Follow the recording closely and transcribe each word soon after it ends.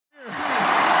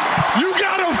You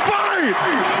gotta fight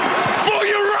for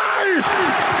your right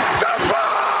to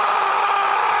party!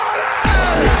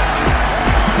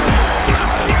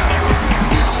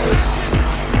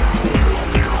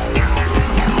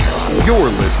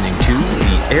 You're listening to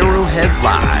the Arrowhead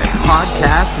Live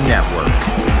Podcast Network.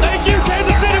 Thank you,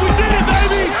 Kansas City. We did it,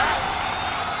 baby!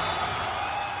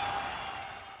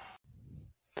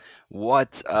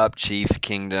 What's up, Chiefs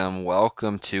Kingdom?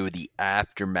 Welcome to the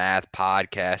Aftermath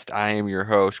Podcast. I am your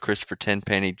host, Christopher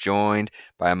Tenpenny, joined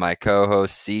by my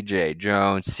co-host, CJ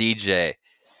Jones. CJ,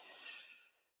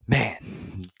 man,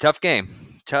 tough game.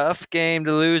 Tough game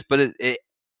to lose, but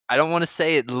I don't want to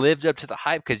say it lived up to the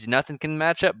hype because nothing can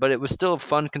match up, but it was still a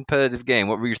fun, competitive game.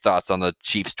 What were your thoughts on the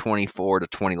Chiefs'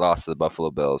 24-20 loss to the Buffalo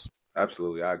Bills?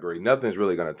 Absolutely, I agree. Nothing's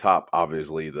really going to top,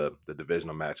 obviously, the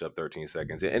divisional matchup, 13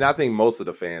 seconds. And I think most of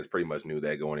the fans pretty much knew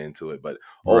that going into it. But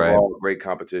overall, Great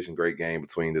competition, great game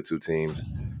between the two teams.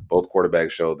 Both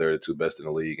quarterbacks showed they're the two best in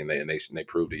the league, and they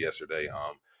proved it yesterday.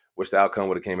 Wish the outcome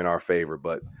would have came in our favor,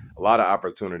 but a lot of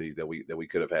opportunities that we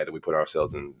could have had that we put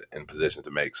ourselves in position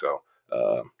to make. So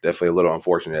definitely a little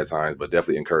unfortunate at times, but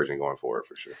definitely encouraging going forward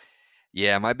for sure.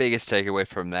 Yeah, my biggest takeaway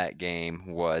from that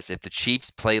game was if the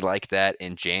Chiefs play like that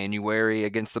in January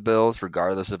against the Bills,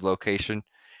 regardless of location,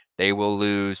 they will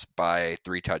lose by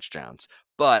 3 touchdowns.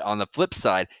 But on the flip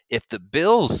side, if the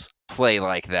Bills play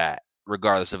like that,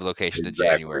 regardless of location in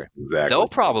January, they'll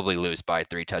probably lose by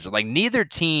 3 touchdowns. Like, neither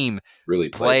team really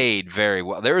played very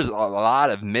well. There was a lot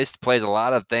of missed plays, a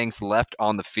lot of things left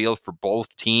on the field for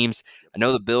both teams. I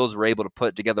know the Bills were able to put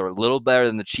it together a little better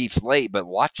than the Chiefs late, but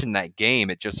watching that game,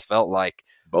 it just felt like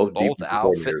both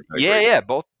outfits.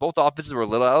 Both offenses were a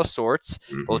little out of sorts.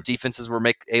 Mm-hmm. Both defenses were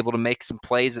able to make some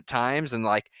plays at times, and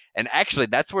actually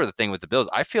that's where the thing with the Bills.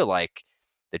 I feel like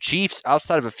the Chiefs,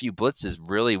 outside of a few blitzes,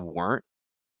 really weren't.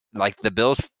 Like, the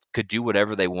Bills could do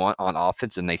whatever they want on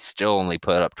offense, and they still only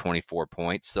put up 24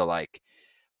 points. So, like,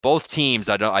 both teams,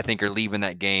 I think, are leaving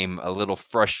that game a little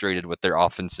frustrated with their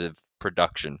offensive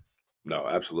production. No,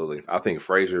 absolutely. I think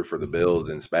Frazier for the Bills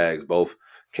and Spags both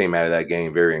came out of that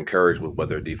game very encouraged with what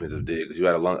their defenses did, because you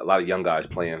had a lot of young guys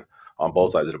playing on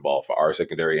both sides of the ball for our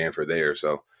secondary and for theirs.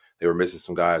 So they were missing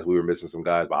some guys. We were missing some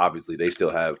guys, but obviously they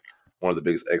still have one of the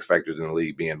biggest X factors in the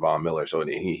league being Von Miller. So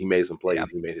he made some plays. Yeah.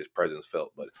 He made his presence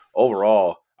felt. But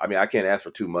overall, I mean, I can't ask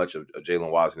for too much of Jalen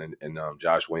Watson and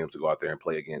Josh Williams to go out there and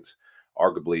play against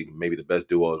arguably maybe the best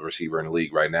duo of receiver in the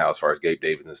league right now as far as Gabe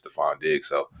Davis and Stephon Diggs.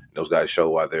 So those guys show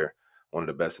why they're one of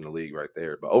the best in the league right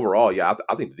there. But overall, yeah,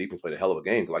 I think the defense played a hell of a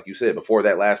game. Like you said, before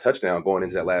that last touchdown, going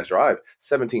into that last drive,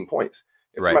 17 points.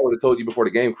 If somebody would have told you before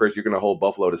the game, Chris, you're going to hold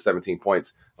Buffalo to 17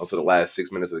 points until the last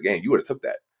 6 minutes of the game, you would have took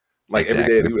that. Like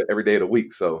exactly. every day of the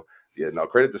week. So, yeah, no,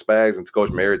 credit to Spags and to Coach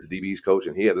Merritt, the DB's coach,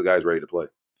 and he had the guys ready to play.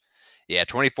 Yeah,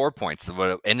 24 points. What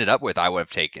it ended up with, I would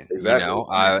have taken. Exactly. You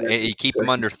know, you keep them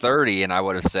under 30, and I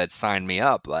would have said, sign me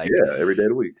up. Like, yeah, every day of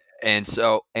the week. And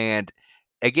so, and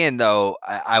again, though,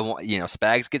 I want,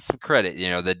 Spags gets some credit.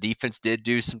 The defense did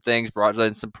do some things, brought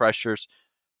in some pressures.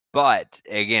 But,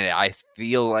 again, I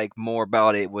feel like more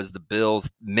about it was the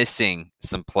Bills missing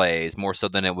some plays more so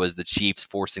than it was the Chiefs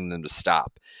forcing them to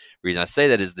stop. The reason I say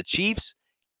that is the Chiefs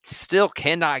still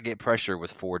cannot get pressure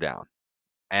with 4 down.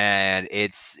 And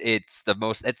it's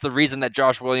the reason that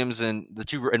Josh Williams and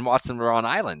Watson were on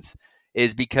islands,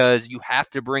 is because you have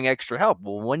to bring extra help.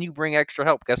 Well, when you bring extra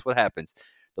help, guess what happens?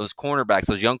 Those cornerbacks,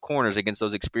 those young corners against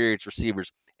those experienced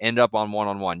receivers end up on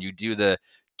one-on-one. You do the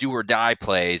do or die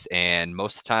plays, and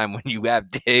most of the time when you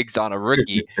have Diggs on a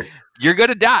rookie, you're going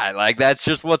to die. Like, that's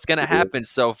just what's going to happen.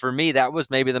 So for me, that was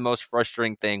maybe the most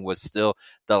frustrating thing, was still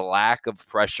the lack of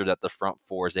pressure that the front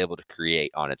four is able to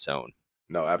create on its own.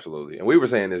 No, absolutely. And we were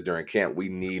saying this during camp. We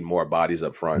need more bodies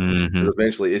up front. Mm-hmm.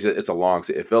 Eventually, it's a long –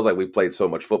 it feels like we've played so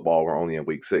much football. We're only in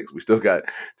week 6. We still got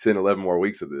 10, 11 more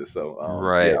weeks of this. So,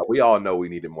 right. Yeah, we all know we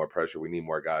needed more pressure. We need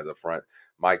more guys up front.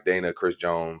 Mike Dana, Chris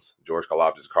Jones, George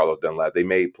Karlaftis, Carlos Dunlap, they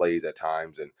made plays at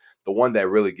times. And the one that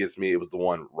really gets me, it was the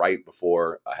one right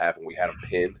before a half when we had him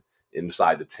pinned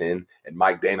inside the 10. And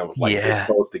Mike Dana was this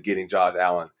close to getting Josh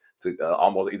Allen to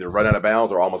almost either run out of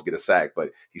bounds or almost get a sack, but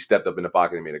he stepped up in the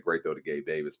pocket and made a great throw to Gabe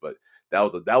Davis. But that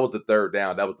was the third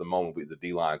down. That was the moment the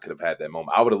D-line could have had that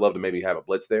moment. I would have loved to maybe have a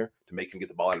blitz there to make him get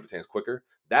the ball out of his hands quicker.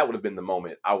 That would have been the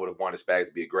moment I would have wanted Spags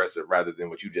to be aggressive rather than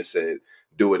what you just said,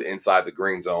 do it inside the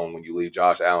green zone when you leave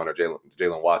Josh Allen or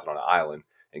Jalen Watson on the island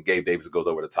and Gabe Davis goes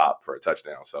over the top for a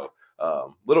touchdown. So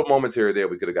little moments here or there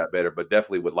we could have got better, but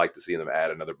definitely would like to see them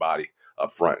add another body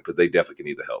up front because they definitely can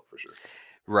need the help for sure.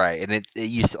 Right, and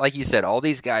like you said, all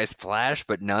these guys flash,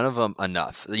 but none of them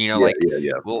enough.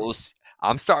 Yeah. Well,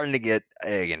 I'm starting to get,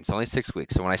 again, it's only 6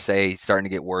 weeks. So when I say starting to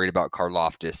get worried about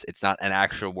Karlaftis, it's not an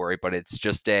actual worry, but it's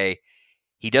just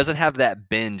he doesn't have that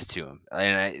bend to him.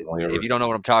 And if you don't know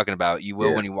what I'm talking about, you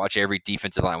will when you watch every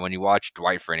defensive line, when you watch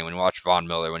Dwight Freeney, when you watch Von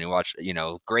Miller, when you watch,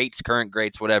 greats, current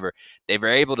greats, whatever, they were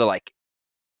able to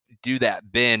do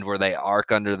that bend where they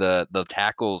arc under the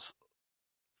tackles,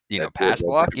 pass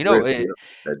block,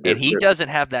 and he doesn't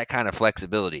have that kind of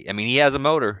flexibility. I mean, he has a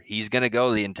motor. He's going to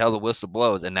go until the whistle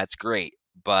blows, and that's great.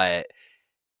 But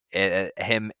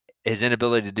his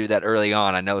inability to do that early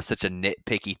on, I know it's such a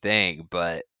nitpicky thing,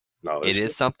 but it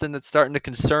is something that's starting to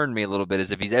concern me a little bit. Is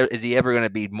he ever going to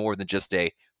be more than just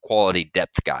a quality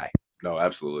depth guy? No,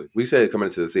 absolutely. We said coming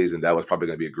into the season that was probably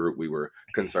going to be a group we were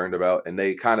concerned about, and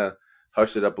they kind of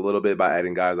hushed it up a little bit by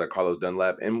adding guys like Carlos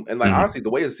Dunlap. And honestly, the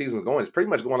way the season's going is pretty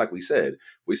much going like we said.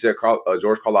 We said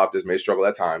George Karlaftis may struggle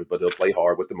at times, but he'll play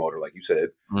hard with the motor, like you said.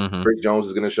 Rick Jones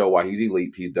is going to show why he's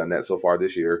elite. He's done that so far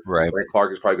this year. Right. Frank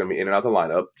Clark is probably going to be in and out the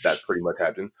lineup. That's pretty much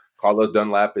happened. Carlos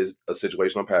Dunlap is a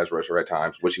situational pass rusher at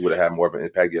times. Wish he would have had more of an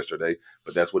impact yesterday,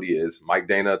 but that's what he is. Mike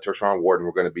Dana, Tershawn Wharton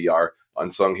were going to be our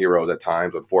unsung heroes at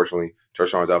times. Unfortunately,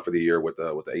 Tershawn's out for the year with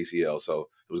the ACL. So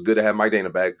it was good to have Mike Dana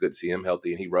back. Good to see him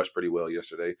healthy, and he rushed pretty well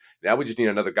yesterday. Now we just need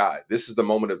another guy. This is the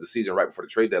moment of the season right before the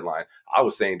trade deadline. I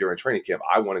was saying during training camp,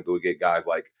 I want to go get guys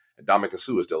like Dominic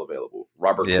Sue is still available.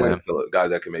 Robert Quinn,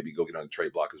 guys that can maybe go get on the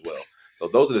trade block as well. So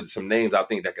those are some names I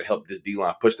think that could help this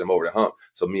D-line push them over the hump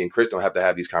so me and Chris don't have to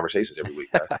have these conversations every week.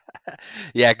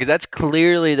 Yeah, because that's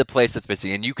clearly the place that's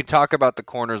missing. And you can talk about the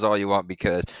corners all you want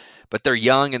but they're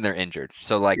young and they're injured.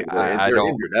 So, I don't –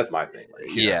 injured. That's my thing.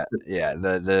 Yeah.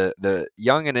 The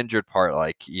young and injured part,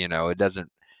 it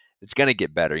doesn't – it's going to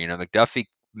get better. McDuffie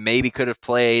maybe could have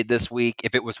played this week.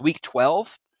 If it was week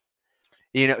 12 –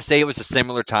 say it was a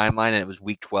similar timeline and it was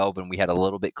week 12 and we had a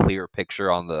little bit clearer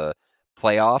picture on the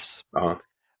playoffs,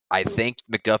 I think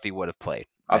McDuffie would have played.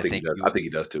 I think he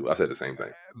does too. I said the same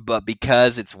thing. But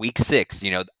because it's week 6,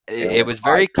 it was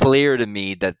very clear to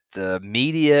me that the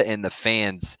media and the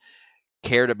fans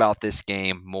cared about this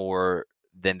game more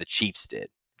than the Chiefs did.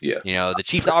 Yeah. The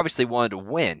Chiefs obviously wanted to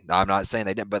win. I'm not saying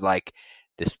they didn't, but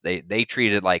they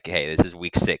treated it like, hey, this is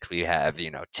week 6. We have,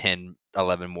 10,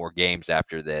 11 more games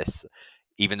after this.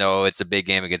 Even though it's a big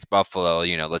game against Buffalo,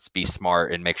 let's be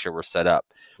smart and make sure we're set up.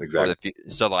 Exactly.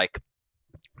 So,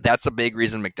 that's a big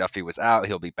reason McDuffie was out.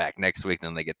 He'll be back next week.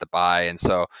 Then they get the bye. And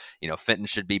so, Fenton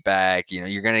should be back.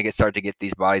 You're going to start to get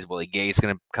these bodies. Willie Gay's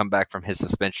going to come back from his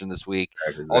suspension this week.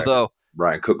 Exactly. Although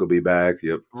Brian Cook will be back.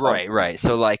 Yep. Right.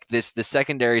 So, the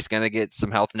secondary is going to get some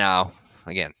health now.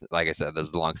 Again, like I said,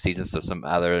 there's the long season, so some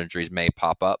other injuries may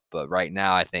pop up. But right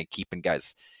now, I think getting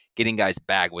guys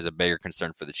back was a bigger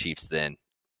concern for the Chiefs than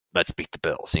let's beat the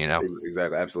Bills,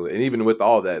 Exactly, absolutely. And even with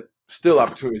all that, still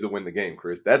opportunities to win the game,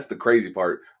 Chris. That's the crazy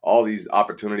part. All these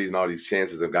opportunities and all these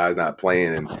chances of guys not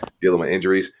playing and dealing with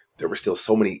injuries, there were still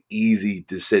so many easy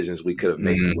decisions we could have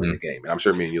made to win the game. And I'm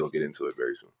sure me and you will get into it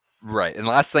very soon. Right. And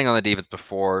the last thing on the defense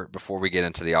before we get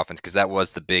into the offense, because that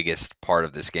was the biggest part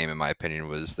of this game, in my opinion,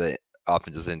 was the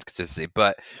offensive inconsistency.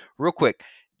 But real quick,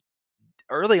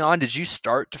 early on, did you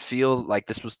start to feel like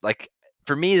this was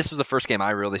for me, this was the first game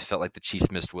I really felt like the Chiefs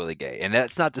missed Willie Gay. And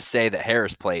that's not to say that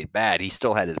Harris played bad. He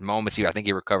still had his moments. I think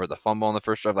he recovered the fumble in the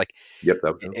first drive.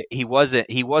 He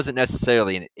wasn't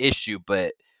necessarily an issue,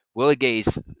 but Willie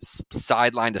Gay's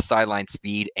sideline to sideline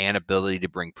speed and ability to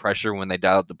bring pressure when they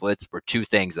dialed the blitz were two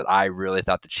things that I really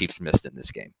thought the Chiefs missed in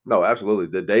this game. No, absolutely.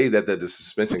 The day that the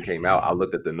suspension came out, I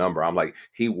looked at the number. I'm like,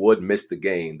 he would miss the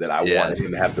game that I wanted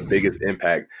him to have the biggest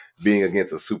impact being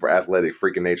against a super athletic,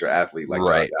 freaking nature athlete like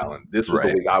Josh Allen. This was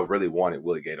the week I really wanted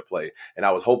Willie Gay to play. And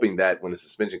I was hoping that when the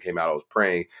suspension came out, I was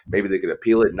praying maybe they could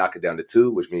appeal it, knock it down to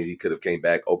 2, which means he could have came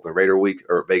back Oakland Raider week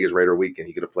or Vegas Raider week, and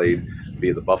he could have played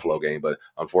via the Buffalo game. But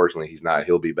unfortunately, he's not.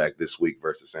 He'll be back this week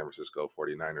versus San Francisco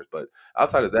 49ers. But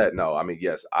outside of that, no. I mean,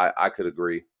 yes, I could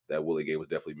agree that Willie Gay was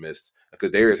definitely missed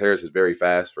because Darius Harris is very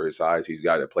fast for his size. He's a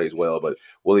guy that plays well, but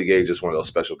Willie Gay is just one of those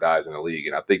special guys in the league.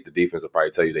 And I think the defense will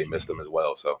probably tell you they missed him as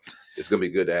well. So it's going to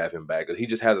be good to have him back because he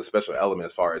just has a special element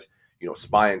as far as,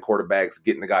 spying quarterbacks,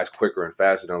 getting the guys quicker and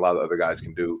faster than a lot of other guys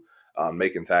can do,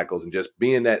 making tackles and just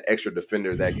being that extra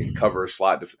defender that can cover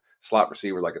slot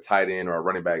receivers like a tight end or a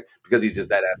running back because he's just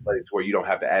that athletic to where you don't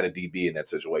have to add a DB in that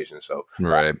situation. So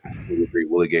right. I agree.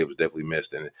 Willie Gay was definitely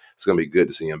missed, and it's going to be good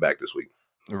to see him back this week.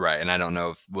 Right, and I don't know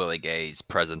if Willie Gay's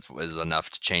presence was enough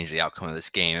to change the outcome of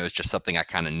this game. It was just something I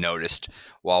kind of noticed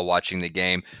while watching the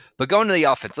game. But going to the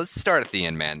offense, let's start at the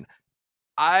end, man.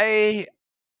 I,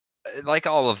 like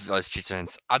all of us Chiefs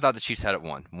fans, I thought the Chiefs had it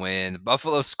won. When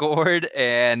Buffalo scored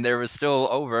and there was still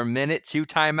over a minute, 2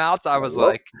 timeouts, I was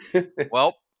like,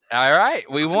 well, All right,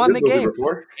 we won the game,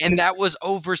 before. and that was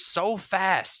over so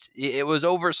fast. It was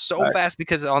over so fast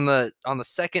because on the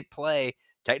second play,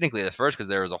 technically the first, because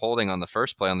there was a holding on the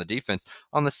first play on the defense.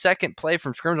 On the second play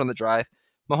from scrimmage on the drive,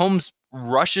 Mahomes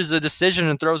rushes a decision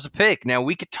and throws a pick. Now,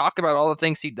 we could talk about all the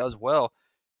things he does well.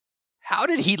 How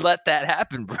did he let that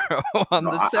happen, bro?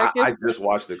 The second, I just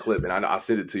watched the clip, and I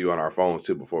sent it to you on our phones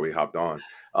too before we hopped on.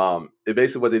 It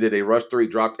basically what they did. They rushed 3,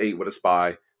 dropped 8 with a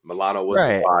spy. Milano was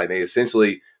the spy. They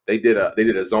essentially they did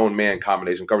a zone man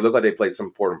combination cover. It looked like they played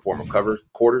some form of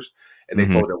quarters, and they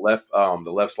told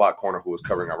the left slot corner who was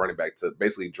covering our running back to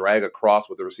basically drag across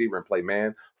with the receiver and play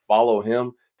man, follow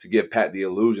him to give Pat the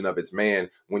illusion of it's man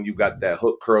when you got that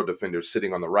hook curl defender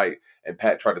sitting on the right, and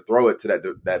Pat tried to throw it to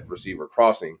that receiver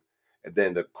crossing. And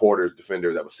then the quarters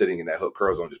defender that was sitting in that hook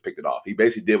curl zone just picked it off. He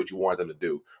basically did what you wanted them to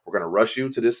do. We're going to rush you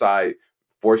to this side,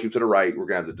 force you to the right. We're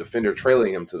going to have the defender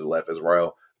trailing him to the left as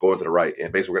well, going to the right.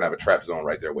 And basically, we're going to have a trap zone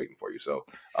right there waiting for you. So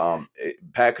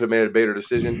Pat could have made a better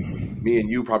decision. Me and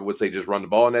you probably would say just run the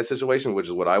ball in that situation, which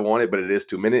is what I wanted, but it is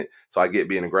 2 minutes. So I get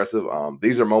being aggressive.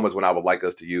 These are moments when I would like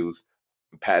us to use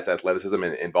Pat's athleticism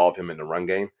and involve him in the run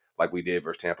game like we did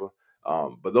versus Tampa.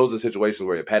 But those are situations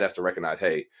where Pat has to recognize,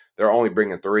 hey, they're only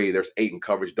bringing 3. There's 8 in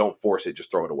coverage. Don't force it. Just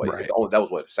throw it away. Right. That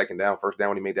was what, first down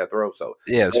when he made that throw. So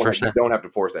yeah, it was first down. You don't have to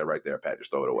force that right there, Pat.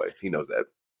 Just throw it away. He knows that.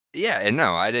 Yeah, and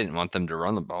no, I didn't want them to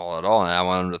run the ball at all, and I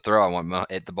wanted them to throw. I want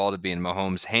the ball to be in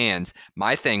Mahomes' hands.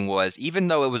 My thing was, even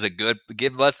though it was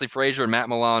give Leslie Frazier and Matt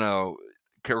Milano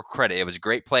credit, it was a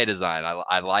great play design.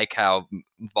 I like how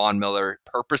Von Miller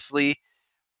purposely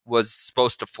was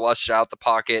supposed to flush out the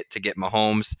pocket to get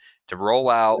Mahomes to roll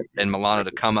out and Milano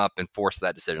to come up and force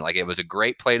that decision. Like, it was a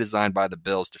great play design by the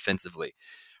Bills defensively.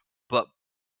 But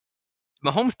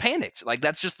Mahomes panicked. Like,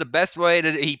 that's just the best way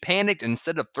he panicked, and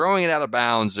instead of throwing it out of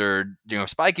bounds or,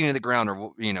 spiking to the ground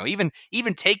or, even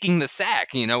taking the sack,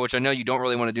 which I know you don't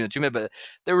really want to do in 2 minutes, but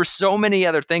there were so many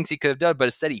other things he could have done. But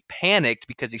instead he panicked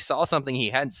because he saw something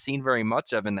he hadn't seen very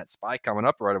much of in that spy coming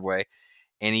up right away,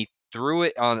 and he threw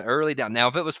it on early down. Now,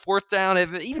 if it was 4th down,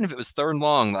 even if it was 3rd and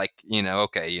long,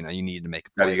 okay, you need to make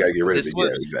a play. You got to get rid of it. Yeah,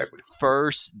 exactly.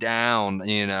 First down,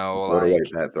 throw it away,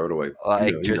 Pat. Throw it away.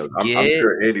 Like, I'm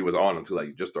sure Eddie was on him too.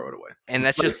 Like, just throw it away. And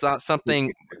that's just not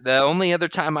something. The only other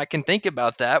time I can think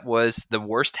about that was the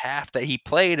worst half that he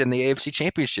played in the AFC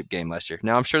Championship game last year.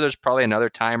 Now, I'm sure there's probably another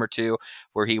time or two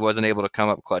where he wasn't able to come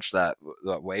up clutch that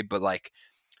way. But, like,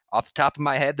 off the top of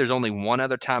my head, there's only one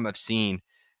other time I've seen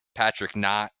Patrick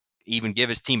not even give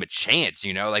his team a chance,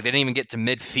 like they didn't even get to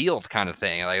midfield kind of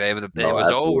thing. Like, it was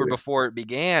over before it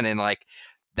began. And, like,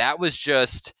 that was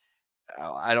just,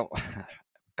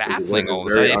 baffling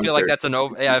almost. I feel like that's an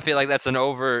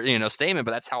over statement,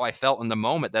 but that's how I felt in the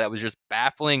moment, that it was just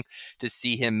baffling to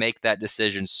see him make that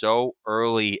decision so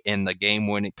early in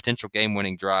the potential game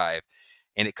winning drive.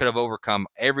 And it could have overcome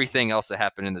everything else that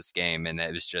happened in this game. And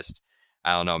it was just,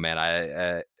 I don't know, man.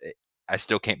 I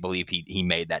still can't believe he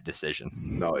made that decision.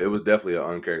 No, it was definitely an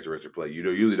uncharacteristic play. You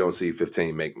usually don't see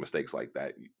 15 make mistakes like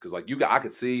that, because I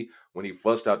could see when he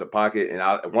flushed out the pocket, and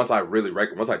I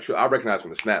recognize from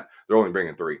the snap they're only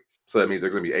bringing 3, so that means they're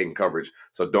going to be 8 in coverage.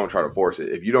 So don't try to force it.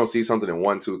 If you don't see something in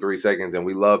 1, 2, 3 seconds, and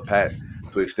we love Pat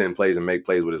to extend plays and make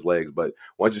plays with his legs, but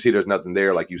once you see there's nothing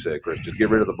there, like you said, Chris, just get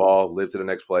rid of the ball, live to the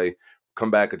next play. Come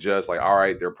back, adjust, like, all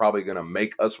right, they're probably going to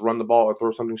make us run the ball or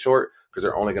throw something short because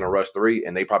they're only going to rush 3,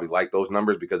 and they probably like those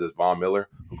numbers because it's Von Miller,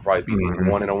 who probably be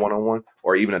one in a one-on-one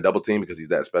or even a double team because he's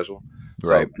that special.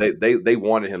 Right. So they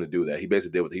wanted him to do that. He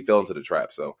basically did he fell into the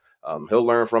trap. So he'll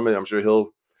learn from it. I'm sure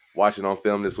he'll watch it on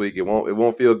film this week. It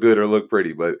won't feel good or look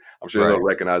pretty, but I'm sure he'll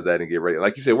recognize that and get ready.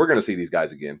 Like you said, we're going to see these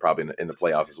guys again probably in the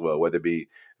playoffs as well, whether it be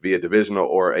via divisional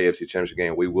or AFC Championship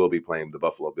game. We will be playing the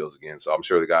Buffalo Bills again, so I'm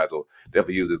sure the guys will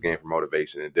definitely use this game for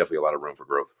motivation and definitely a lot of room for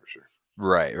growth for sure.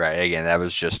 Right. Again, it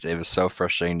was so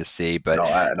frustrating to see, but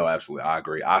no, absolutely, I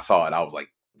agree. I saw it. I was like,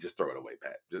 just throw it away,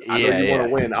 Pat. I know you want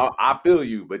to win. I feel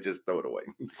you, but just throw it away.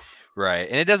 Right,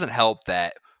 and it doesn't help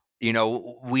that.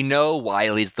 We know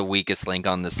Wiley's the weakest link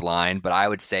on this line, but I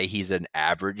would say he's an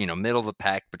average, middle of the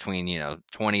pack between,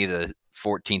 20 to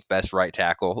 14th best right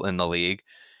tackle in the league.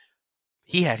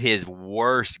 He had his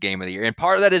worst game of the year. And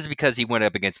part of that is because he went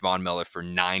up against Von Miller for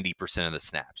 90% of the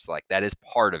snaps. Like, that is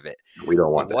part of it. We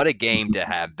don't want that. What a game to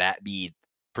have that be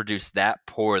produced that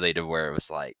poorly, to where it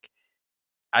was like,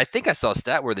 I think I saw a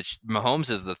stat where Mahomes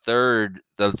is the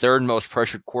third most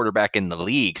pressured quarterback in the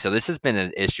league. So this has been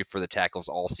an issue for the tackles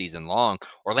all season long.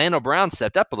 Orlando Brown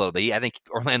stepped up a little bit. I think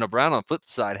Orlando Brown on the flip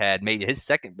side had maybe his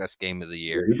second best game of the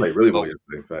year. Yeah, he played really well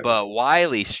yesterday, in fact. But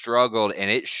Wiley struggled, and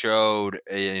it showed,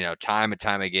 time and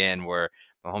time again, where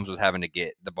Mahomes was having to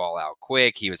get the ball out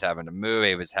quick. He was having to move.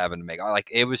 He was having to make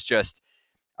it was just.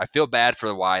 I feel bad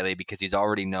for Wiley because he's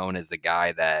already known as the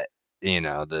guy that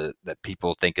that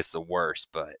people think is the worst.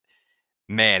 But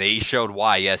man, he showed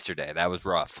why yesterday. That was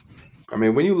rough. I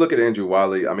mean, when you look at Andrew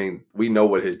Wiley, I mean, we know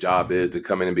what his job is to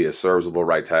come in and be a serviceable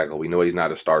right tackle. We know he's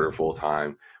not a starter full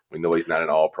time. We know he's not an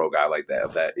all-pro guy like that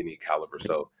of that any caliber.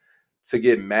 So to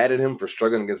get mad at him for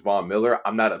struggling against Von Miller,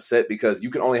 I'm not upset because you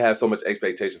can only have so much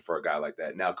expectation for a guy like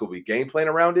that. Now, could we game plan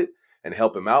around it and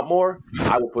help him out more?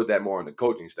 I would put that more on the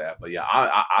coaching staff. But yeah,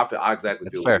 I exactly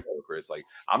feel like Chris. Like,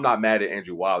 I'm not mad at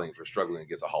Andrew Wiley for struggling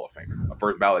against a Hall of Famer, a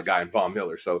first ballot guy in Von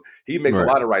Miller. So he makes a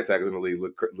lot of right tackles in the league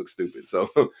look stupid. So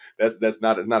that's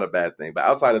not a bad thing. But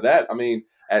outside of that, I mean,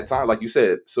 at times, like you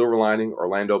said, silver lining,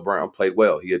 Orlando Brown played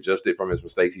well. He adjusted from his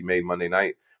mistakes he made Monday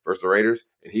night versus the Raiders,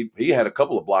 and he had a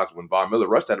couple of blocks when Von Miller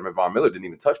rushed at him, and Von Miller didn't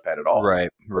even touch Pat at all. Right.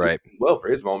 Well, for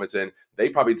his moments, and they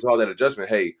probably saw that adjustment.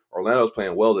 Hey, Orlando's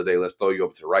playing well today. Let's throw you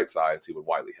over to the right side and see what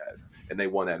Wiley had, and they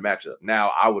won that matchup.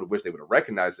 Now, I would have wished they would have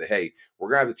recognized that, hey, we're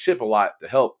gonna have to chip a lot to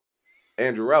help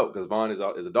Andrew out because Von is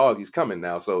a dog. He's coming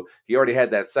now, so he already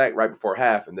had that sack right before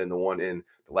half, and then the one in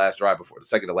the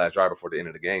second to last drive before the end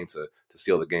of the game to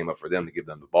steal the game up for them to give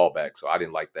them the ball back. So I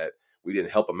didn't like that. We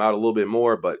didn't help him out a little bit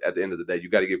more, but at the end of the day, you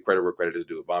got to give credit where credit is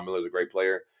due. Von Miller's a great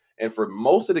player, and for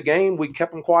most of the game, we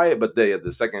kept him quiet. But the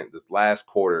last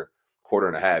quarter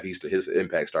and a half, his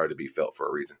impact started to be felt for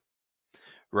a reason.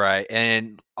 Right,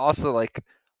 and also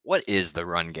what is the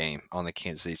run game on the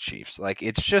Kansas City Chiefs?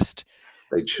 It's just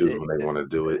they choose when they want to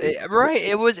do it. Right,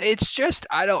 it's just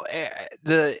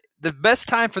the best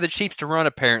time for the Chiefs to run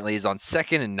apparently is on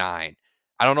 2nd and 9.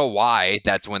 I don't know why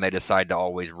that's when they decide to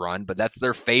always run, but that's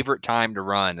their favorite time to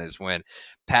run is when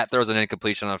Pat throws an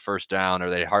incompletion on 1st down or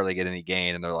they hardly get any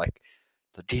gain, and they're like,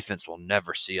 the defense will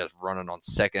never see us running on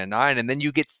 2nd and 9. And then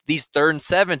you get these 3rd and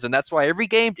 7s, and that's why every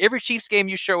Chiefs game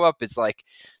you show up, it's like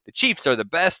the Chiefs are the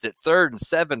best at 3rd and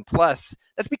 7 plus.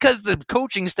 That's because the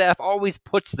coaching staff always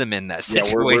puts them in that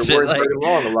situation. We're in 3rd and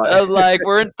long a lot.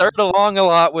 We're in 3rd and long a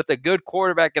lot with a good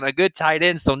quarterback and a good tight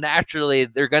end, so naturally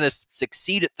they're going to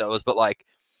succeed at those. But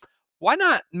why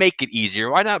not make it easier?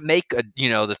 Why not make the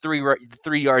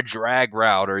 3-yard drag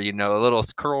route or a little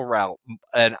curl route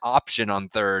an option on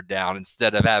 3rd down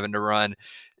instead of having to run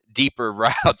deeper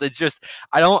routes? It's just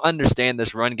I don't understand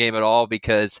this run game at all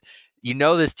because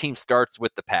this team starts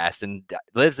with the pass and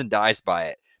lives and dies by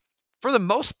it for the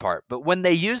most part. But when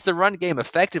they use the run game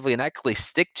effectively and actually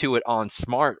stick to it on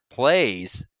smart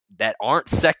plays that aren't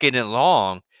 2nd and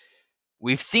long,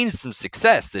 we've seen some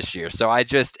success this year. So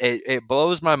it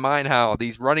blows my mind how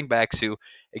these running backs who,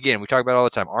 again, we talk about all the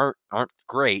time, aren't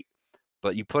great,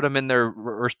 but you put them in their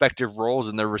respective roles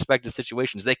in their respective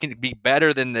situations, they can be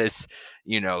better than this,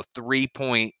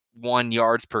 3.1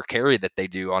 yards per carry that they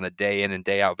do on a day in and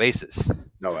day out basis.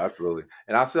 No, absolutely.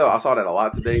 And I saw that a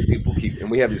lot today.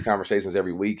 And we have these conversations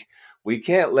every week. We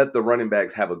can't let the running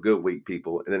backs have a good week,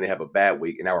 people, and then they have a bad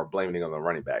week, and now we're blaming it on the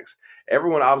running backs.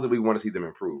 Everyone, obviously, we want to see them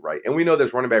improve, right? And we know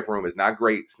this running back room is not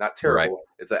great. It's not terrible. Right.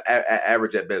 It's an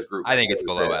average at best group. I think it's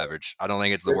below average. I don't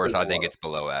think it's the worst. I think it's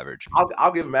below average.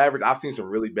 I'll give them average. I've seen some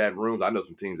really bad rooms. I know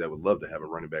some teams that would love to have a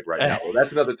running back right now. Well,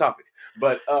 that's another topic.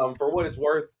 But for what it's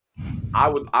worth,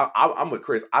 I'm with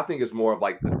Chris. I think it's more of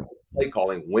the play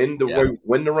calling, when to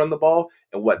run the ball,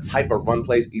 and what type of run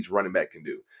plays each running back can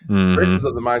do. Mm-hmm. Chris is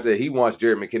of the mindset he wants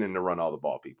Jerick McKinnon to run all the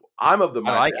ball. People, I'm of the mindset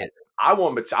I like it. I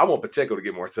want Pacheco to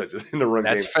get more touches in the run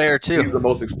game. That's fair too. He's the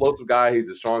most explosive guy. He's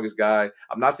the strongest guy.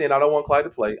 I'm not saying I don't want Clyde to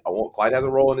play. Clyde has a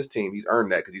role in this team. He's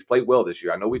earned that because he's played well this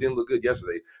year. I know we didn't look good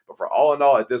yesterday, but for all in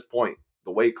all, at this point,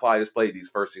 the way Clyde has played these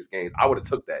first 6 games, I would have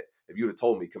took that if you would have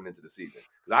told me coming into the season.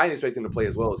 Because I didn't expect him to play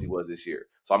as well as he was this year.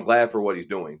 So I'm glad for what he's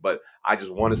doing. But I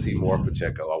just want to see more of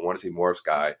Pacheco. I want to see more of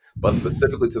Sky. But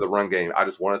specifically to the run game, I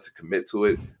just wanted to commit to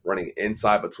it, running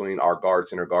inside between our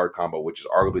center guard combo, which is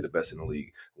arguably the best in the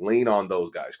league. Lean on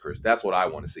those guys, Chris. That's what I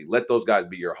want to see. Let those guys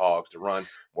be your hogs to run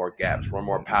more gaps, run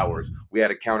more powers. We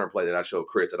had a counterplay that I showed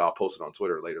Chris that I'll post it on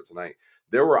Twitter later tonight.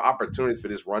 There were opportunities for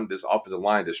this offensive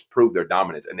line to prove their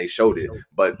dominance, and they showed it.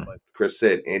 But Chris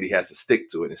said Andy has to stick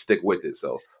to it and stick with it.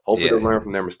 So hopefully they'll learn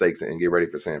from their mistakes and get ready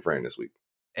for San Fran this week.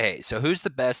 Hey, so who's the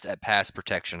best at pass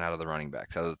protection out of the running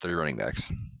backs, out of the 3 running backs?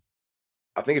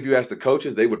 I think if you ask the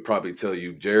coaches, they would probably tell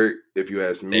you Jerick. If you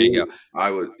ask me,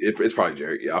 I would. It's probably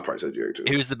Jerick. Yeah, I'll probably say Jerick too.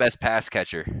 Who's the best pass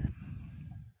catcher?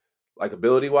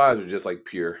 Ability-wise or just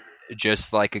pure?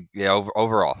 Just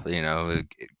overall,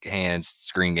 hands,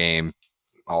 screen game,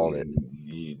 all of it.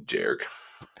 Jerick.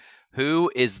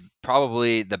 Who is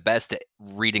probably the best at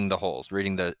reading the holes,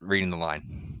 reading the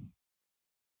line?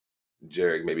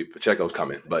 Jerick, maybe Pacheco's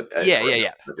coming, but yeah.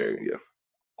 Jerick, yeah.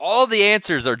 all the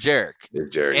answers are Jarek.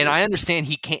 It's Jarek. And I understand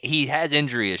he has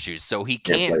injury issues, so he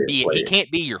can't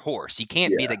be your horse. He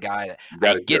can't be the guy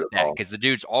that I get that because the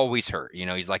dude's always hurt. You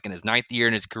know, he's like in his 9th year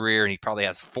in his career, and he probably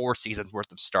has 4 seasons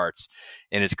worth of starts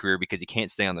in his career because he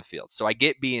can't stay on the field. So I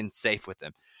get being safe with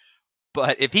him.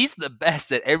 But if he's the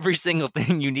best at every single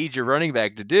thing you need your running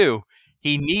back to do,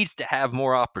 he needs to have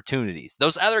more opportunities.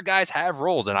 Those other guys have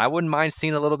roles, and I wouldn't mind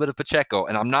seeing a little bit of Pacheco.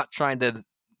 And I'm not trying to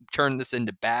turn this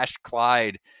into bash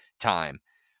Clyde time.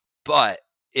 But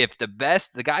if the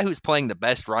guy who's playing the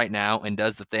best right now and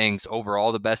does the things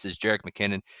overall the best is Jerick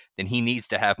McKinnon, then he needs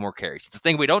to have more carries. It's the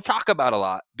thing we don't talk about a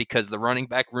lot because the running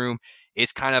back room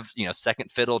is kind of,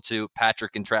 second fiddle to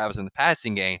Patrick and Travis in the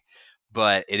passing game.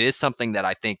 But it is something that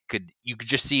I think you could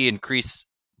just see increase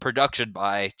production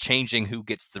by changing who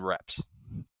gets the reps.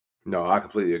 No, I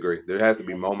completely agree. There has to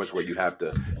be moments where you have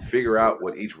to figure out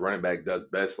what each running back does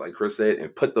best, like Chris said,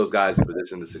 and put those guys in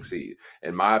position to succeed.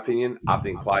 In my opinion, I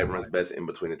think Clyde runs best in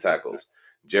between the tackles.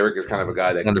 Jerick is kind of a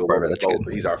guy that can do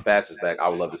both. He's our fastest back. I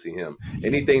would love to see him.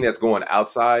 Anything that's going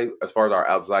outside, as far as our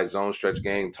outside zone stretch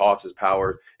game, tosses,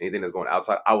 powers, anything that's going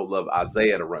outside, I would love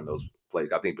Isaiah to run those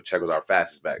plays. I think Pacheco's our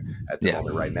fastest back at the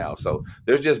moment right now. So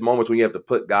there's just moments when you have to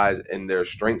put guys in their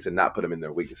strengths and not put them in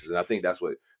their weaknesses. And I think that's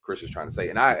what Chris is trying to say.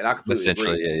 And I completely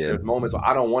agree. There's moments where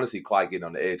I don't want to see Clyde getting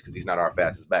on the edge because he's not our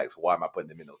fastest back. So why am I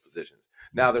putting him in those positions?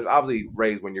 Now, there's obviously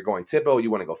ways when you're going tempo, you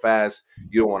want to go fast.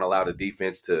 You don't want to allow the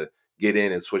defense to get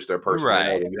in and switch their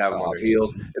personnel and you have them on their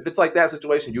heels. If it's like that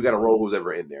situation, you got to roll who's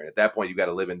ever in there. And at that point, you got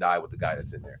to live and die with the guy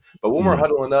that's in there. But when we're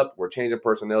huddling up, we're changing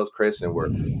personnel, Chris, and we're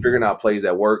figuring out plays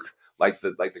that work, like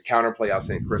the counter play I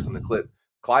sent Chris on the clip.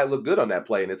 Clyde looked good on that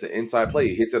play, and it's an inside play.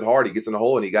 He hits it hard. He gets in the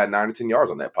hole, and he got 9 to 10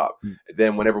 yards on that pop. And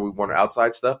then whenever we want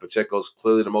outside stuff, Pacheco's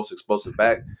clearly the most explosive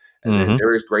back. And then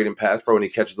Darius great in pass pro, and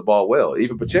he catches the ball well.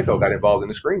 Even Pacheco got involved in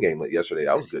the screen game yesterday.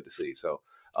 That was good to see. So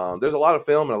there's a lot of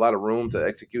film and a lot of room to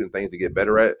execute and things to get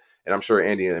better at. And I'm sure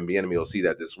Andy and Bieniemy will see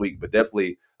that this week. But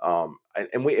definitely, and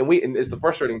it's the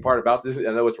frustrating part about this.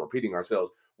 I know it's repeating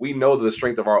ourselves. We know that the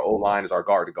strength of our O-line is our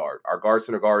guard to guard. Our guard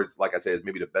center guards, like I said, is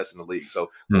maybe the best in the league. So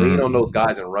lean on those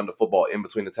guys and run the football in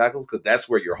between the tackles because that's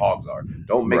where your hogs are.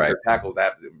 Don't make your tackles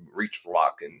have to reach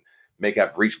block and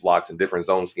have reach blocks in different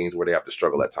zone schemes where they have to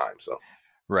struggle at times. So.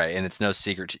 Right, and it's no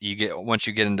secret. Once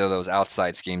you get into those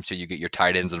outside schemes, so you get your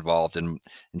tight ends involved, and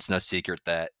it's no secret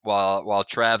that while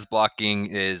Trav's blocking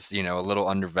is a little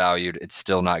undervalued, it's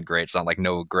still not great. It's not like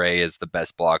Noah Gray is the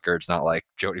best blocker. It's not like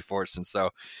Jody Fortson.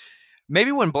 So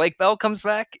maybe when Blake Bell comes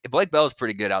back, Blake Bell is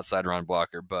pretty good outside run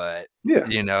blocker, but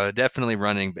definitely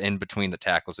running in between the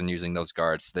tackles and using those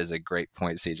guards. There's a great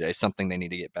point, CJ. Something they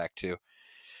need to get back to.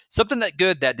 Something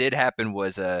that did happen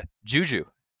was Juju.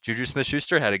 Juju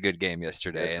Smith-Schuster had a good game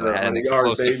yesterday and had an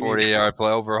explosive 40-yard play.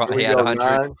 He had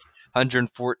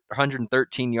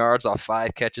 113 yards off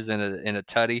 5 catches in a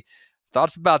tutty.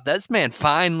 Thoughts about this man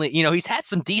finally? He's had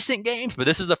some decent games, but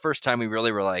this is the first time we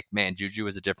really were like, man, Juju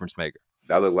is a difference maker.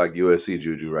 That looked like USC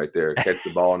Juju right there. Catch the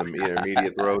ball in the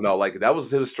intermediate throw. No, like that was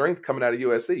his strength coming out of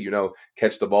USC.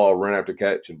 Catch the ball, run after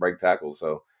catch, and break tackles.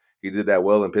 So he did that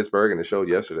well in Pittsburgh, and it showed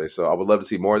yesterday. So I would love to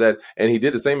see more of that. And he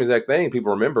did the same exact thing.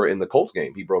 People remember in the Colts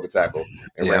game, he broke a tackle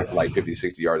and ran for like 50,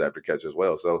 60 yards after catch as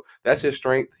well. So that's his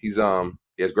strength. He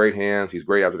has great hands. He's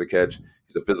great after the catch.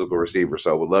 He's a physical receiver.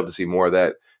 So would love to see more of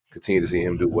that. Continue to see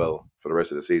him do well for the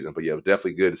rest of the season. But,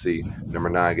 definitely good to see number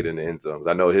 9 get in the end zone.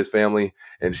 I know his family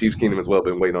and Chiefs Kingdom as well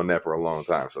been waiting on that for a long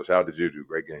time. So, shout out to Juju.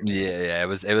 Great game. Yeah, it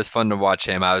was fun to watch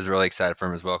him. I was really excited for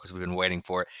him as well because we've been waiting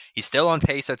for it. He's still on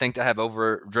pace, I think, to have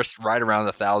over just right around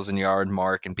the 1,000-yard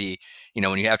mark and be,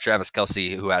 when you have Travis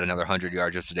Kelce, who had another 100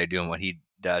 yards yesterday doing what he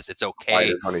does, it's okay.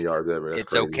 100 yards ever.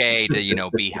 It's crazy. Okay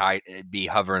to, be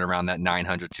hovering around that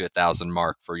 900 to 1,000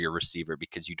 mark for your receiver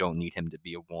because you don't need him to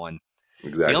be a 1.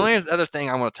 Exactly. The only other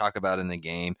thing I want to talk about in the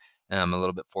game a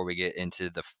little bit before we get into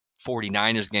the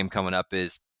 49ers game coming up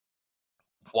is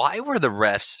why were the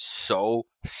refs so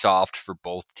soft for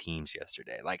both teams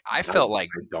yesterday? Like I felt like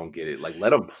I don't get it. Like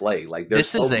let them play. Like there's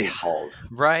so many calls.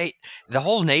 Right. The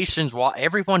whole nation's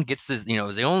everyone gets this. It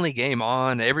was the only game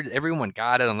on. Everyone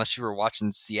got it unless you were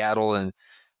watching Seattle and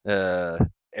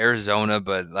Arizona,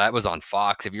 but that was on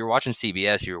Fox. If you were watching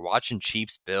CBS, you were watching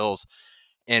Chiefs Bills,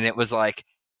 and it was like.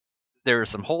 There were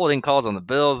some holding calls on the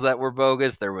Bills that were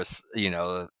bogus. There was,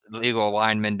 illegal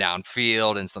linemen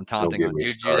downfield and some taunting on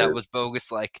Juju that was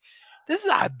bogus. Like, This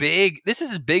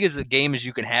is as big as a game as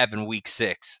you can have in week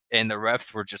 6. And the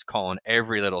refs were just calling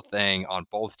every little thing on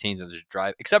both teams of this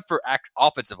drive, except for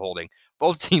offensive holding.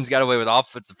 Both teams got away with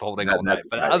offensive holding all night.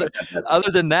 But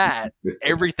other than that,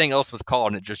 everything else was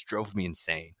called, and it just drove me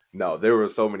insane. No, there were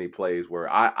so many plays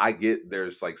where I get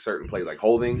there's like certain plays like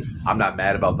holding. I'm not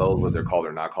mad about those, whether they're called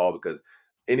or not called, because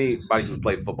anybody who's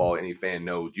played football, any fan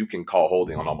knows you can call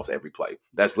holding on almost every play.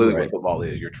 That's literally what football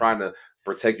is. You're trying to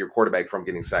protect your quarterback from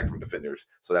getting sacked from defenders,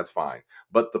 so that's fine.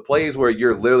 But the plays where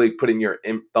you're literally putting your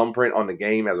thumbprint on the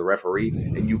game as a referee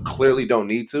and you clearly don't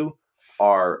need to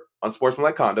are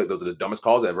unsportsmanlike conduct. Those are the dumbest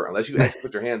calls ever. Unless you actually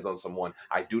put your hands on someone,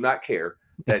 I do not care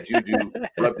that Juju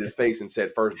rubbed his face and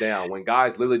said first down when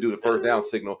guys literally do the first down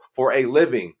signal for a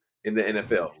living in the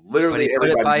NFL. Literally, but he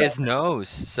put it by his nose,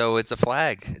 so it's a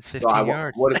flag. It's 15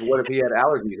 yards. What if he had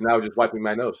allergies and I was just wiping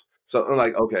my nose? So I'm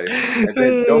like, okay. And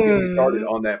then don't get me started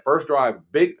on that first drive.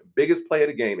 Biggest play of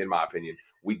the game, in my opinion.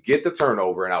 We get the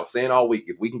turnover, and I was saying all week,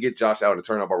 if we can get Josh Allen to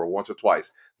turn over once or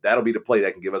twice, that'll be the play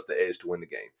that can give us the edge to win the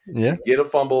game. Yeah. Get a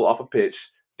fumble off a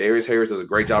pitch. Darius Harris does a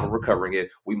great job of recovering it.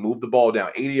 We move the ball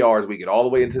down 80 yards. We get all the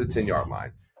way into the 10-yard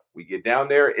line. We get down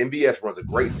there. MVS runs a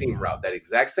great seam route. That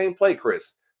exact same play,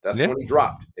 Chris. That's the one he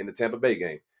dropped in the Tampa Bay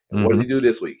game. And what does he do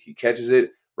this week? He catches it,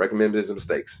 recommends his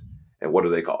mistakes. And what do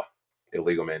they call?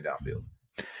 Illegal man downfield.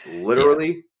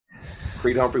 Literally,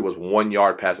 Creed Humphrey was 1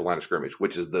 yard past the line of scrimmage,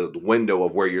 which is the window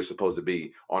of where you're supposed to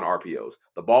be on RPOs.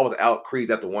 The ball was out.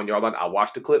 Creed's at the 1 yard line. I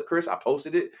watched the clip, Chris. I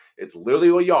posted it. It's literally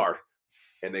a yard.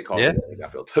 And they called it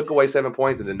downfield. Took away 7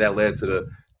 points, and then that led to the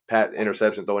Pat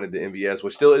interception throwing it to MVS,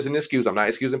 which still is an excuse. I'm not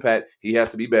excusing Pat. He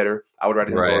has to be better. I would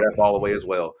rather him throw that ball away as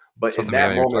well. But in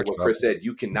that moment, what Chris said,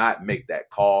 you cannot make that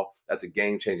call. That's a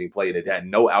game-changing play, and it had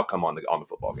no outcome on the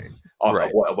football game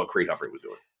of what Creed Humphrey was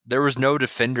doing. There was no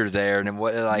defender there, and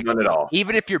none at all.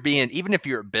 Even if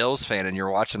you're a Bills fan and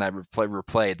you're watching that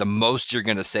replay, the most you're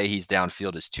going to say he's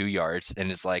downfield is 2 yards,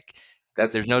 and it's like.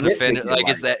 There's no defender. Like,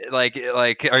 is that like?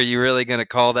 Are you really going to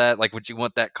call that? Like, would you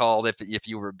want that called if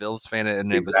you were a Bills fan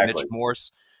and it was Mitch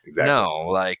Morse? Exactly. No,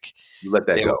 like you let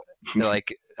that go.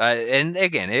 And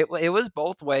again, it was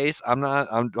both ways. I'm not.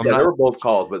 They were both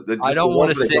calls, but I don't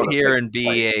want to sit here and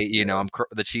be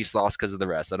the Chiefs lost because of the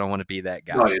rest. I don't want to be that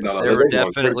guy. No, there were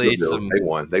definitely some.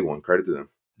 They won. Credit to them.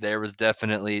 There was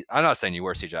definitely. I'm not saying you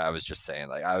were, CJ. I was just saying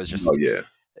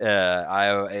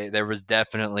there was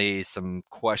definitely some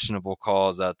questionable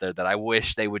calls out there that I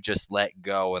wish they would just let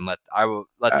go and let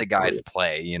the guys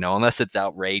play, unless it's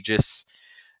outrageous,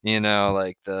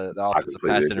 like the offensive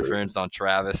pass interference on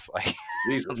Travis. Like,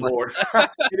 Jesus Lord. And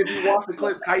if you watch the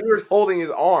clip, Kyrie's holding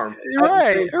his arm.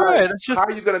 Right. That's just, how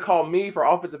are you going to call me for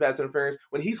offensive pass interference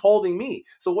when he's holding me?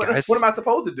 So what am I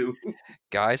supposed to do?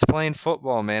 Guys playing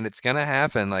football, man. It's going to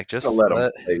happen. Like, just let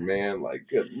them play, man. Like,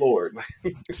 good Lord.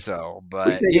 So,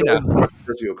 but,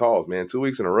 virtual calls, man. 2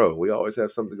 weeks in a row. We always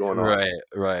have something going on.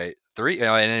 Right. 3,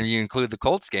 and then you include the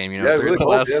Colts game, 3 really of the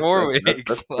last 4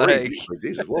 weeks. That's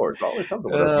Jesus Lord, it's always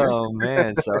something. Oh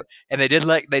man! So, and they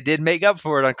did make up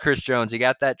for it on Chris Jones. He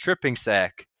got that tripping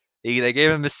sack. They gave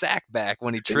him his sack back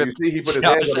when he tripped. He put his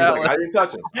hands on him. I didn't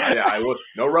touch him. I was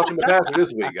no roughing the passer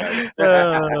this week, guys.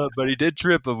 But he did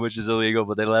trip him, which is illegal.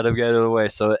 But they let him get it away,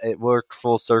 so it worked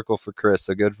full circle for Chris.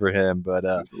 So good for him. But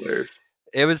that's hilarious.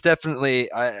 It was definitely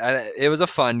it was a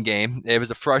fun game. It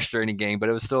was a frustrating game, but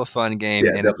it was still a fun game,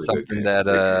 and it's something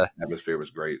that atmosphere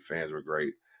was great. Fans were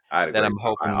great. I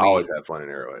always have fun in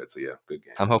Arrowhead. So yeah, good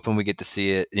game. I'm hoping we get to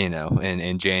see it,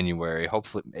 in January.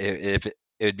 Hopefully, if it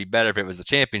would be better if it was a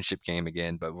championship game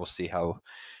again, but we'll see how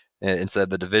instead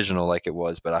of the divisional like it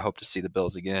was. But I hope to see the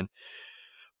Bills again.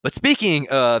 But speaking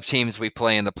of teams we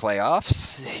play in the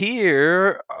playoffs,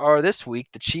 this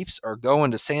week the Chiefs are going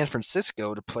to San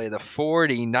Francisco to play the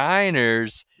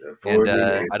 49ers. And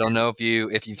I don't know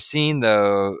if you've seen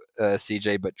though,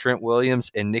 CJ, but Trent Williams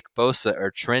and Nick Bosa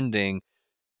are trending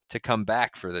to come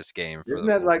back for this game. Isn't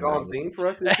that like on theme for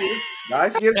us this year?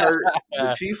 Guys get hurt.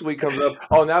 The Chiefs week comes up.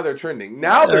 Oh, now they're trending.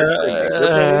 Now they're trending. Look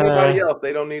at anybody else.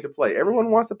 They don't need to play. Everyone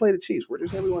wants to play the Chiefs. We're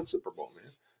just saying we want Super Bowl,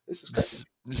 man. This is crazy.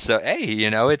 So hey,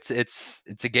 it's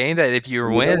a game that if you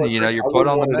win, you're put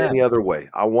on the map. Any other way,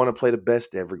 I want to play the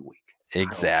best every week.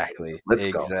 Exactly. Let's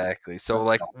go. Exactly.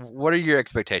 So, what are your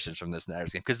expectations from this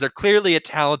Niners game? Because they're clearly a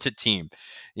talented team.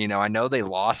 I know they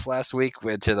lost last week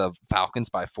to the Falcons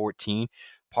by 14.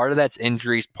 Part of that's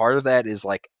injuries. Part of that is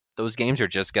those games are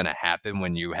just going to happen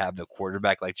when you have the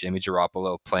quarterback like Jimmy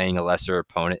Garoppolo playing a lesser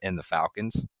opponent in the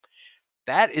Falcons.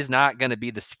 That is not going to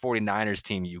be the 49ers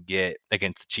team you get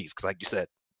against the Chiefs. Because like you said,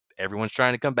 Everyone's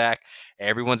trying to come back.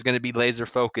 Everyone's going to be laser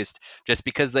focused. Just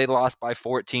because they lost by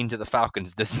 14 to the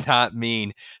Falcons does not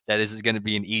mean that this is going to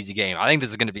be an easy game. I think this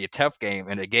is going to be a tough game,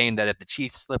 and a game that if the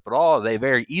Chiefs slip at all, they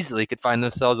very easily could find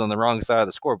themselves on the wrong side of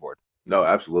the scoreboard. No,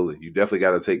 absolutely. You definitely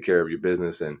got to take care of your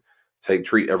business and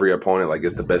treat every opponent like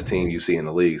it's the best team you see in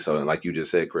the league. So, and like you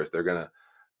just said, Chris, they're going to,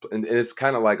 and it's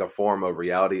kind of like a form of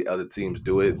reality. Other teams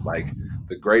do it. Like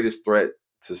the greatest threat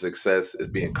to success is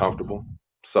being comfortable.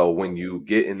 So when you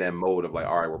get in that mode of like,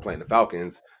 all right, we're playing the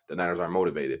Falcons, the Niners aren't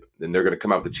motivated. Then they're going to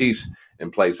come out with the Chiefs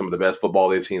and play some of the best football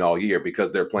they've seen all year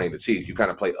because they're playing the Chiefs. You kind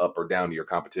of play up or down to your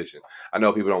competition. I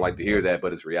know people don't like to hear that,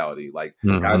 but it's reality. Like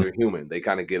guys are human. They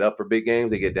kind of get up for big games.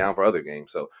 They get down for other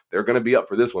games. So they're going to be up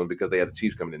for this one because they have the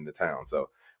Chiefs coming into town. So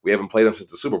we haven't played them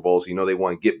since the Super Bowl. So, you know, they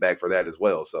want to get back for that as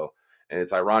well. So, and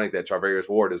it's ironic that Charvarius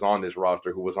Ward is on this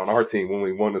roster who was on our team when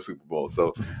we won the Super Bowl.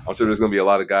 So I'm sure there's going to be a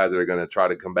lot of guys that are going to try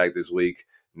to come back this week.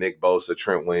 Nick Bosa,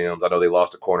 Trent Williams. I know they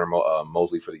lost a corner,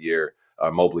 Mobley for the year with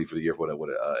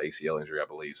an ACL injury, I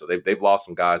believe. So they've lost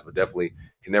some guys, but definitely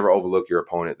can never overlook your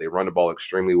opponent. They run the ball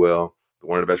extremely well. They're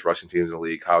one of the best rushing teams in the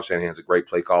league. Kyle Shanahan's a great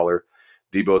play caller.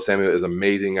 Deebo Samuel is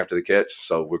amazing after the catch.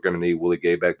 So we're going to need Willie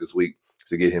Gay back this week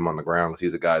to get him on the ground because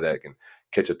he's a guy that can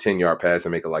catch a 10-yard pass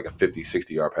and make it like a 50,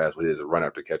 60-yard pass with his run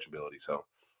after catch ability. So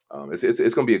it's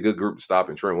going to be a good group to stop,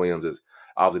 and Trent Williams is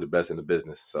obviously the best in the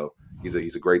business. So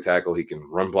he's a great tackle. He can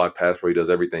run, block, pass, where he does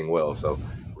everything well. So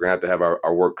we're going to have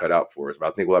our work cut out for us. But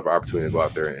I think we'll have an opportunity to go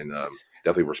out there and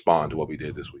definitely respond to what we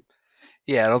did this week.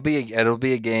 Yeah, it'll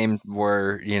be a game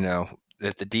where, you know,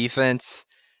 if the defense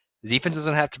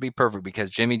doesn't have to be perfect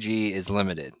because Jimmy G is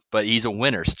limited, but he's a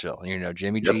winner still. You know,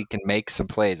 Jimmy G can make some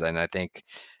plays, and I think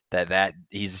that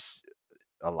he's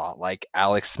a lot like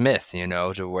Alex Smith, you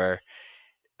know, to where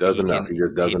he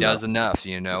does enough,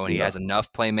 you know, and he has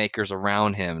enough playmakers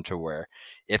around him to where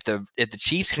if the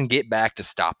Chiefs can get back to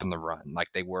stopping the run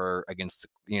like they were against,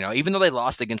 even though they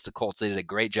lost against the Colts, they did a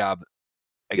great job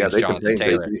against Jonathan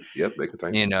Taylor. Yep, they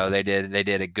contained. You know, they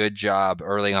did a good job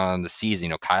early on in the season. You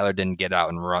know, Kyler didn't get out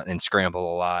and run and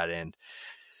scramble a lot, and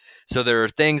so there are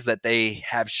things that they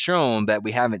have shown that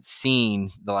we haven't seen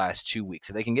the last 2 weeks.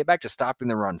 So they can get back to stopping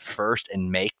the run first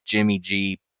and make Jimmy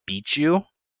G beat you.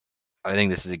 I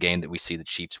think this is a game that we see the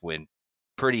Chiefs win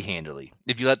pretty handily.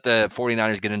 If you let the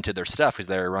 49ers get into their stuff because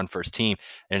they're a run-first team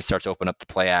and it starts to open up the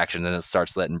play action, then it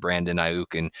starts letting Brandon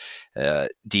Ayuk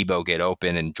and Debo get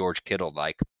open and George Kittle,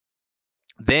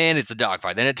 then it's a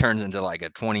dogfight. Then it turns into like a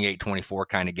 28-24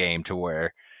 kind of game to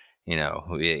where, you know,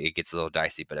 it gets a little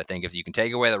dicey. But I think if you can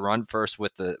take away the run first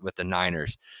with the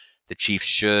Niners, the Chiefs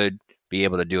should be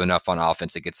able to do enough on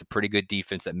offense against a pretty good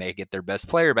defense that may get their best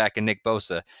player back in Nick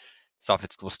Bosa. This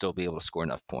offense will still be able to score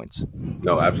enough points.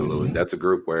 No, absolutely. That's a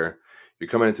group where you're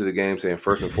coming into the game saying,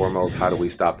 first and foremost, how do we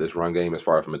stop this run game as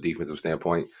far as from a defensive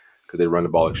standpoint? Because they run the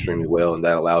ball extremely well, and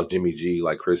that allows Jimmy G,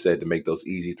 like Chris said, to make those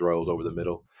easy throws over the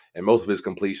middle. And most of his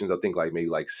completions, I think maybe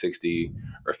 60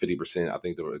 or 50%, I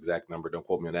think the exact number, don't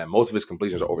quote me on that. Most of his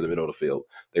completions are over the middle of the field.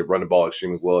 They run the ball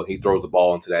extremely well. He throws the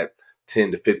ball into that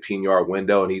 10 to 15-yard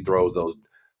window, and he throws those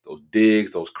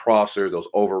digs, those crossers, those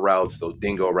over routes, those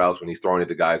dingo routes when he's throwing it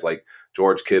to guys like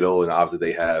George Kittle. And obviously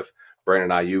they have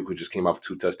Brandon Ayuk, who just came off a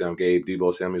 2-touchdown game.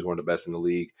 Deebo Samuel is one of the best in the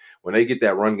league. When they get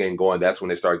that run game going, that's when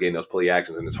they start getting those play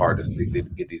actions, and it's hard to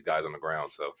get these guys on the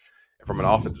ground. So from an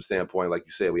offensive standpoint, like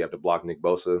you said, we have to block Nick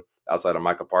Bosa. Outside of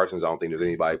Micah Parsons, I don't think there's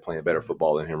anybody playing better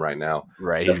football than him right now.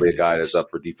 Right. Definitely a guy that's up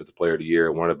for Defensive Player of the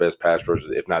Year, one of the best pass rushers,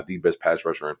 if not the best pass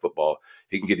rusher in football.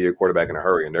 He can get to your quarterback in a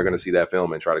hurry, and they're going to see that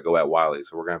film and try to go at Wiley.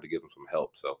 So we're going to have to give him some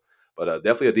help. So, but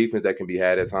definitely a defense that can be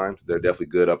had at times. They're definitely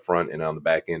good up front, and on the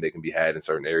back end, they can be had in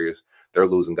certain areas. They're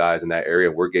losing guys in that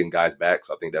area. We're getting guys back,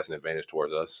 so I think that's an advantage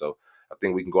towards us. So I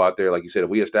think we can go out there, like you said, if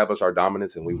we establish our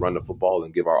dominance and we run the football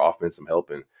and give our offense some help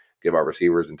and give our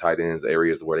receivers and tight ends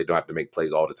areas where they don't have to make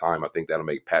plays all the time, I think that'll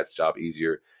make Pat's job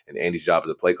easier and Andy's job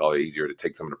as a play caller easier to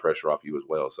take some of the pressure off you as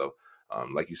well. So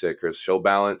like you said, Chris, show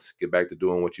balance, get back to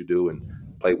doing what you do and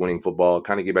play winning football,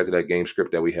 kind of get back to that game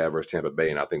script that we have versus Tampa Bay,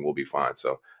 and I think we'll be fine.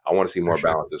 So I want to see more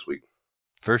balance this week.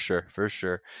 For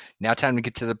sure. Now time to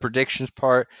get to the predictions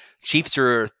part. Chiefs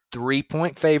are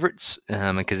 3-point favorites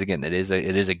because, again, it is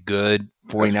a good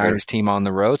 49ers team on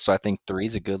the road, so I think 3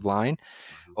 is a good line.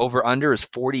 Over-under is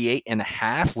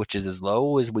 48.5, which is as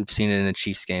low as we've seen it in a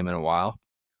Chiefs game in a while.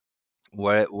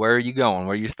 Where are you going?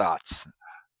 What are your thoughts?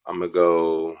 I'm going to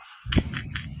go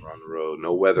on the road.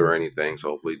 No weather or anything,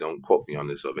 so hopefully don't quote me on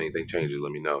this. So if anything changes,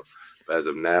 let me know. But as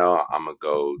of now, I'm going to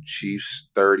go Chiefs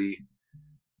 30,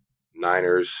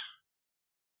 Niners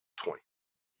 20.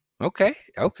 Okay.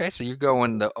 So you're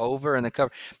going the over and the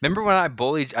cover. Remember when I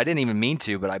bullied? I didn't even mean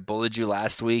to, but I bullied you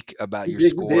last week about your You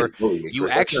score. did bully me, You Chris.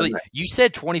 That's not actually nice. you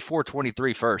said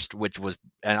 24-23 first, which was,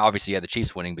 and obviously you had the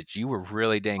Chiefs winning, but you were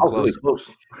really dang I was really close.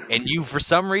 close. And you for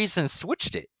some reason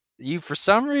switched it. Something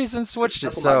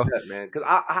So like that, man. Because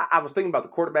I was thinking about the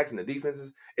quarterbacks and the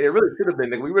defenses, and it really should have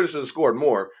been. Like, we really should have scored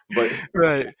more, but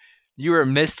right. You were a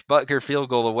missed Butker field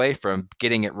goal away from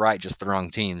getting it right, just the wrong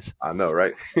teams. I know,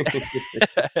 right?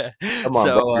 Come on,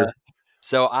 so, Butker.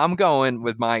 so I'm going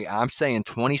with I'm saying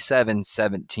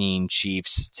 27-17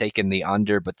 Chiefs, taking the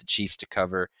under, but the Chiefs to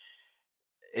cover.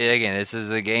 Again, this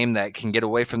is a game that can get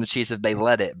away from the Chiefs if they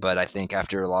let it, but I think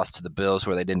after a loss to the Bills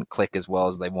where they didn't click as well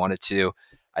as they wanted to,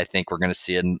 I think we're going to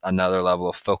see another level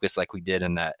of focus like we did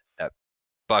in that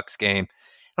Bucs game.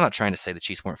 I'm not trying to say the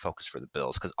Chiefs weren't focused for the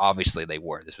Bills because obviously they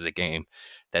were. This was a game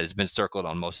that has been circled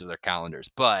on most of their calendars.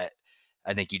 But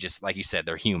I think you just, like you said,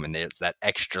 they're human. It's that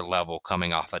extra level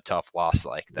coming off a tough loss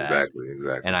like that.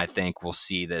 Exactly. And I think we'll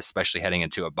see this, especially heading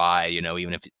into a bye,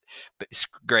 even if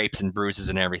scrapes and bruises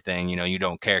and everything, you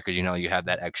don't care because you have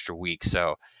that extra week.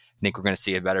 So I think we're going to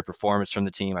see a better performance from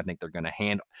the team. I think they're going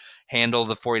to handle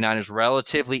the 49ers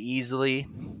relatively easily.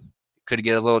 Could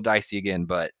get a little dicey again,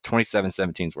 but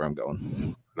 27-17 is where I'm going.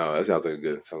 No, that sounds like a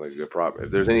good prop. If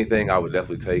there's anything I would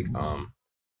definitely take,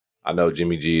 I know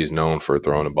Jimmy G is known for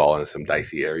throwing the ball in some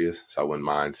dicey areas, so I wouldn't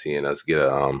mind seeing us get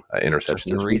an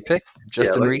interception. Justin Reed pick?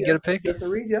 Justin Reed get a pick? Justin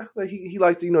Reed, yeah. Like he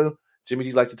likes to, Jimmy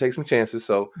G likes to take some chances,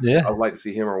 so yeah. I would like to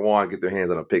see him or Juan get their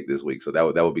hands on a pick this week. So that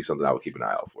would be something I would keep an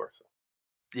eye out for. So.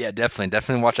 Yeah,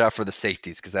 definitely watch out for the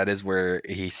safeties because that is where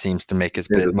he seems to make his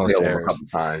most errors. A couple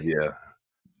times, yeah.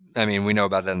 I mean, we know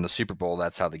about that in the Super Bowl.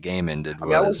 That's how the game ended. I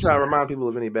wasn't trying to remind people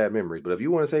of any bad memories, but if you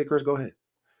want to say it, Chris, go ahead.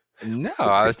 No,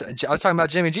 I was talking about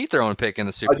Jimmy G throwing a pick in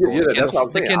the Super Bowl. Yeah, that's what I'm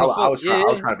saying. I was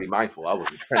trying to be mindful. I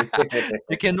wasn't trying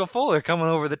to. Kendall Fuller coming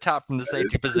over the top from the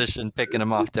safety position, picking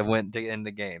him off to end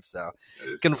the game. So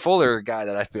Kendall Fuller, a guy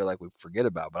that I feel like we forget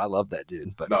about, but I love that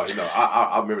dude. But no,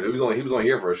 I remember he was only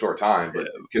here for a short time, but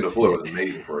Kendall Fuller was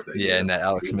amazing for us. And that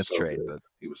Alex Smith trade. But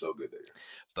he was so good there.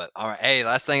 But all right, hey,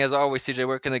 last thing as always, CJ,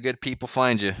 where can the good people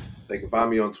find you? They can find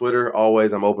me on Twitter.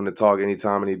 Always, I'm open to talk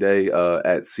anytime, any day.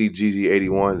 At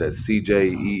CGZ81. That's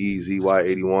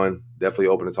CJEEZY81. Definitely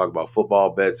open to talk about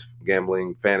football, bets,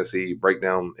 gambling, fantasy,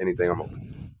 breakdown, anything. I'm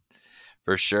open.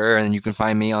 For sure. And you can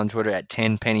find me on Twitter at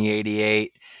 10penny88.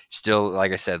 Still,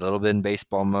 like I said, a little bit in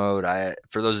baseball mode.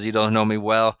 For those of you who don't know me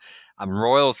well, I'm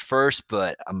Royals first,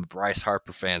 but I'm a Bryce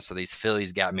Harper fan. So these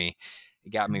Phillies got me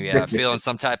feeling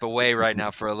some type of way right now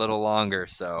for a little longer.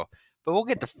 So, but we'll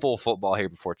get to full football here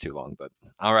before too long. But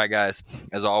all right, guys,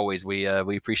 as always, we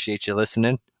appreciate you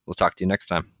listening. We'll talk to you next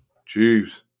time.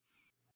 Chiefs.